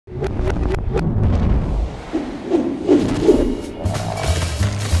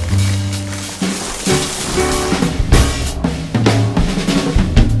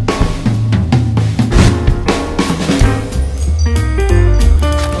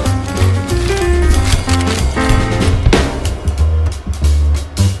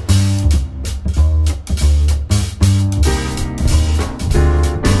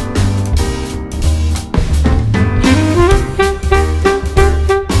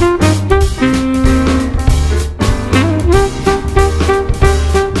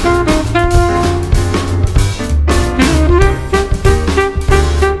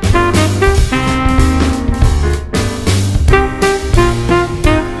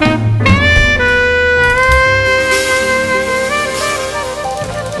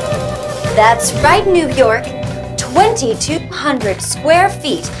That's right, New York. 2,200 square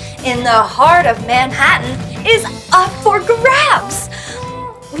feet in the heart of Manhattan is up for grabs.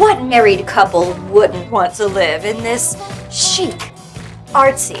 What married couple wouldn't want to live in this chic,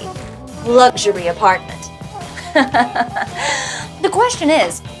 artsy, luxury apartment? The question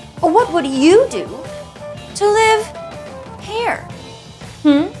is, what would you do to live here?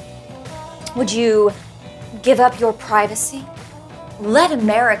 Would you give up your privacy? Let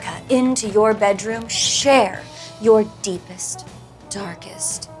America into your bedroom, share your deepest,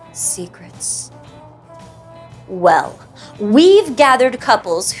 darkest secrets. Well, we've gathered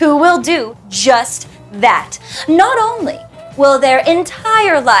couples who will do just that. Not only will their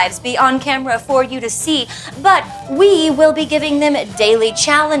entire lives be on camera for you to see, but we will be giving them daily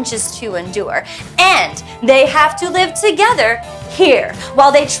challenges to endure. And they have to live together here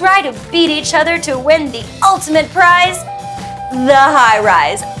while they try to beat each other to win the ultimate prize, the high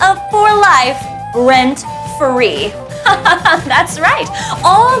rise of for life rent-free. That's right.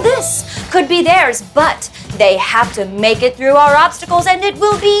 All this could be theirs, but they have to make it through our obstacles, and it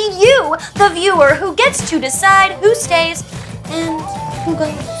will be you, the viewer, who gets to decide who stays and who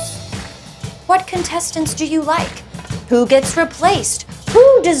goes. What contestants do you like? Who gets replaced?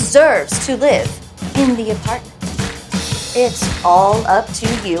 Who deserves to live in the apartment? It's all up to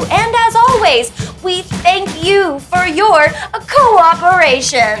you. And as always, we thank you for your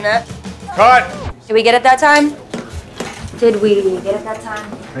cooperation. Cut! Did we get it that time? Did we get it that time?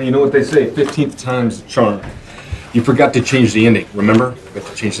 Hey, you know what they say, 15th time's the charm. You forgot to change the ending, remember? You forgot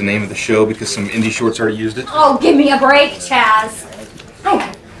to change the name of the show because some indie shorts already used it. Oh, give me a break, Chaz. I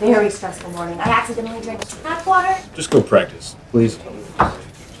had a very stressful morning. I accidentally drank tap water. Just go practice, please.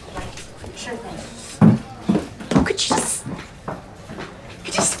 Sure thing. Could you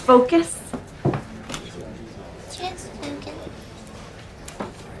just focus? Yes, okay.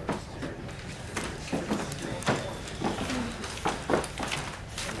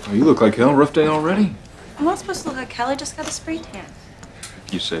 Oh, you look like hell. Rough day already? I'm not supposed to look like hell. I just got a spray tan.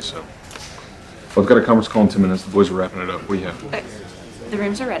 You say so. Well, I've got a conference call in 10 minutes. The boys are wrapping it up. What do you have? Okay. The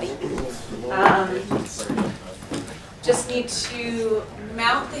rooms are ready. Just need to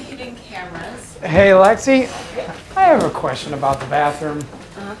mount the hidden cameras. Hey, Lexi, I have a question about the bathroom.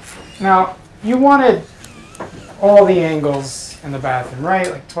 Now, you wanted all the angles in the bathroom, right?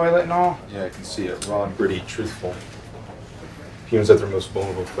 Like toilet and all? Yeah, I can see it. Raw, gritty, truthful. Humans at their most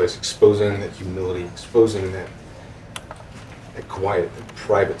vulnerable place, exposing that humility, exposing that quiet, that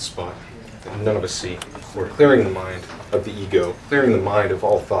private spot that none of us see. We're clearing the mind of the ego, clearing the mind of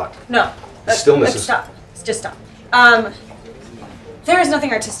all thought. No. Stillness is... Stop. Just stop. There is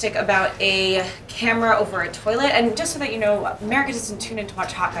nothing artistic about a camera over a toilet, and just so that you know, America doesn't tune in to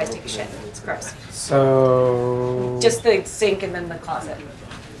watch hot guys take a shit. It's gross. So... Just the sink and then the closet.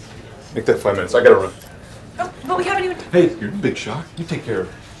 Make that 5 minutes. I gotta run. Oh, but we haven't even... Hey, you're in big shock. You take care of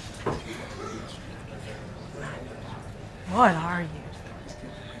it. What are you?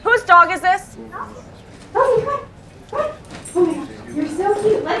 Whose dog is this? Rosie, come on. Oh my God, you're so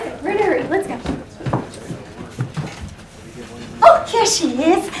cute. Let's go. We're in a hurry. Let's go. Oh, here she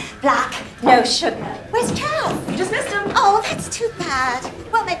is. Black, no sugar. Where's Charles? You just missed him. Oh, that's too bad.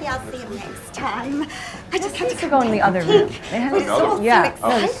 Well, maybe I'll see him next time. I just had to go in the other room. It's all Yeah. so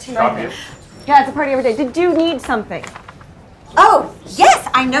exciting. Copy it. Yeah, it's a party every day. Did you need something? Oh, yes,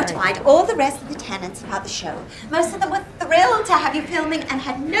 I notified all the rest of the tenants about the show. Most of them were thrilled to have you filming and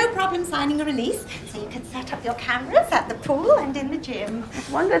had no problem signing a release, so you could set up your cameras at the pool and in the gym.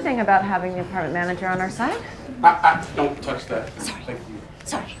 One good thing about having the apartment manager on our side. Don't touch that. Sorry.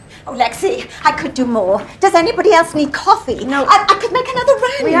 Sorry. Oh, Lexi, I could do more. Does anybody else need coffee? No. I could make another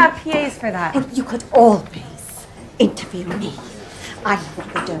run. We have PAs for that. Well, you could always interview me. I know what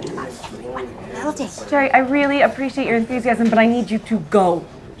we're doing about everyone. Well, dear. Jerry, I really appreciate your enthusiasm, but I need you to go.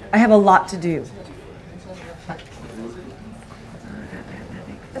 I have a lot to do.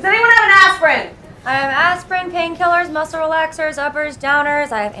 Does anyone have an aspirin? I have aspirin, painkillers, muscle relaxers, uppers,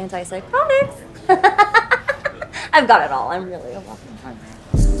 downers. I have antipsychotics. I've got it all. I'm really a walking heart.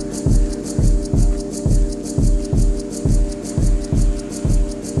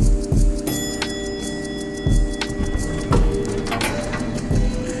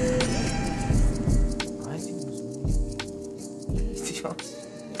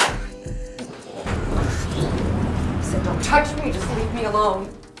 So don't touch me. Just leave me alone.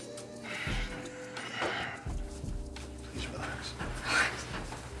 Please relax.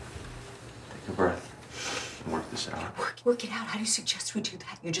 Take a breath and work this out. Work it out. How do you suggest we do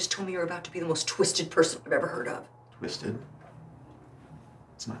that? You just told me you're about to be the most twisted person I've ever heard of. Twisted?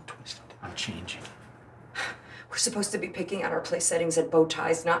 It's not twisted. I'm changing. We're supposed to be picking out our place settings and bow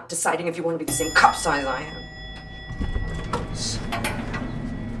ties, not deciding if you want to be the same cup size I am.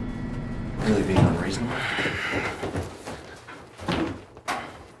 Really being unreasonable.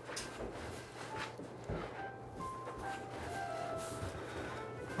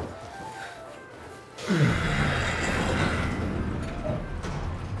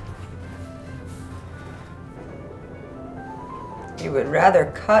 You would rather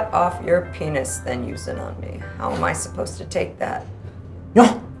cut off your penis than use it on me. How am I supposed to take that? No,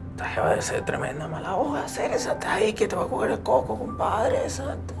 esta jeva debe ser tremenda mala hoja hacer esa ahí que te va a coger el coco, compadre.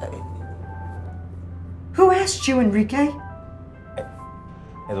 Esa Who asked you, Enrique?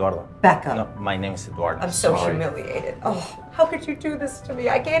 Eduardo. Back up. No, my name is Eduardo. I'm so Sorry. humiliated. Oh, how could you do this to me?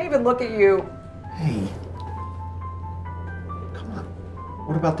 I can't even look at you. Hey. Come on.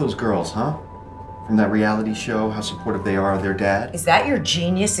 What about those girls, huh? From that reality show, how supportive they are of their dad? Is that your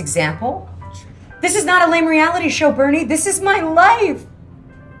genius example? This is not a lame reality show, Bernie. This is my life.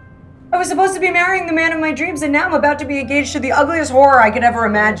 I was supposed to be marrying the man of my dreams, and now I'm about to be engaged to the ugliest horror I could ever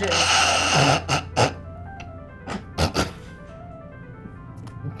imagine.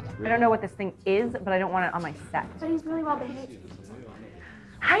 I don't know what this thing is, but I don't want it on my set. But he's really well behaved.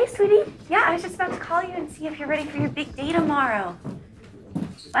 Hi, sweetie. Yeah, I was just about to call you and see if you're ready for your big day tomorrow.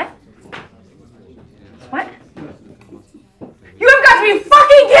 What? What? You have got to be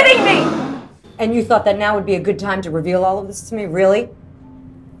fucking kidding me! And you thought that now would be a good time to reveal all of this to me, really?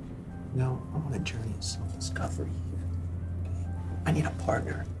 No, I'm on a journey of self-discovery here. Okay? I need a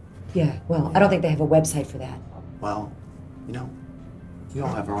partner. Yeah, well, I don't think they have a website for that. Well, you know, we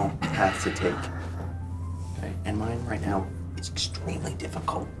all have our own paths to take. Okay? And mine right now is extremely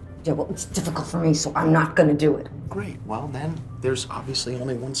difficult. Yeah, well, it's difficult for me, so I'm not gonna do it. Great. Well, then there's obviously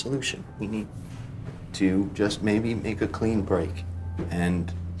only one solution. We need to just maybe make a clean break.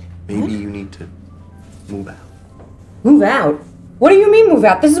 And maybe you need to move out. Move out? What do you mean move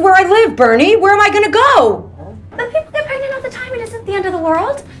out? This is where I live, Bernie. Where am I gonna go? But people get pregnant all the time. It isn't the end of the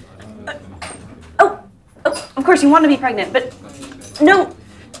world. Oh, of course you want to be pregnant, but no.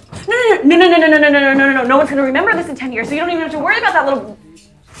 No. No one's gonna remember this in 10 years, so you don't even have to worry about that little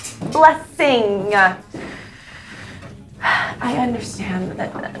blessing. I understand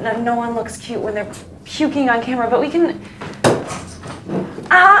that no one looks cute when they're puking on camera, but we can.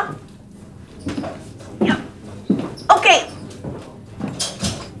 Yeah. Okay.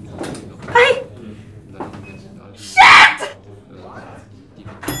 Bye. Shit!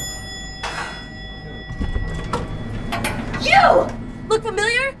 You look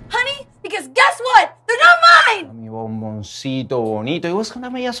familiar, honey? Because guess what? They're not mine! Mi bomboncito bonito. It was gonna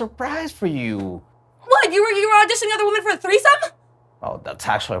be a surprise for you. What? You were auditioning other women for a threesome? Oh, that's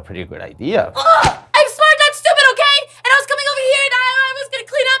actually a pretty good idea. Ugh! I'm smart, not stupid, okay? And I was coming over here and I was gonna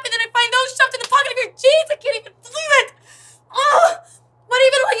clean up and then I find those shoved in the pocket of your jeans. I can't even believe it. Oh, what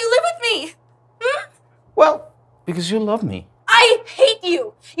even let you live with me? Well, because you love me. I hate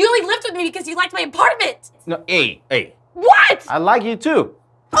you. You only lived with me because you liked my apartment. No, hey. What? I like you too.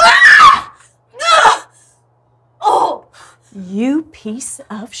 Ah! Ugh! Oh, you piece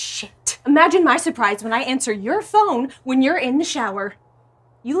of shit. Imagine my surprise when I answer your phone when you're in the shower.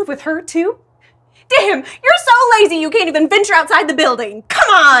 You live with her too? Damn, you're so lazy you can't even venture outside the building.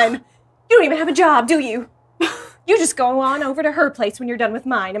 Come on! You don't even have a job, do you? You just go on over to her place when you're done with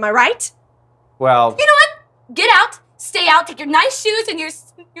mine, am I right? Well, You know what? Get out, stay out, take your nice shoes and your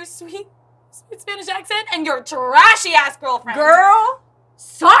sweet Spanish accent and your trashy ass girlfriend. Girl,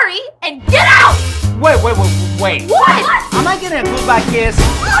 sorry, and get out! wait. What? Am I getting a goodbye kiss?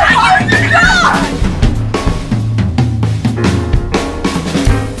 You